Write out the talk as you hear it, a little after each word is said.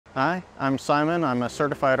Hi, I'm Simon. I'm a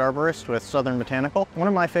certified arborist with Southern Botanical. One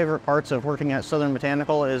of my favorite parts of working at Southern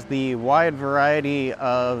Botanical is the wide variety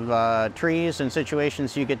of trees and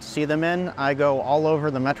situations you get to see them in. I go all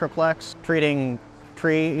over the Metroplex, treating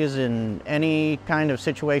trees in any kind of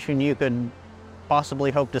situation you could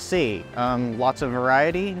possibly hope to see. Lots of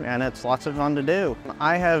variety, and it's lots of fun to do.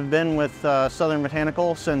 I have been with Southern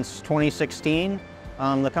Botanical since 2016.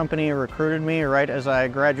 The company recruited me right as I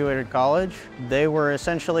graduated college. They were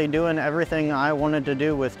essentially doing everything I wanted to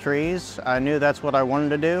do with trees. I knew that's what I wanted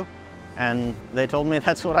to do, and they told me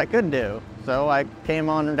that's what I could do. So I came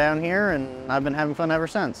on down here, and I've been having fun ever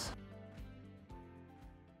since.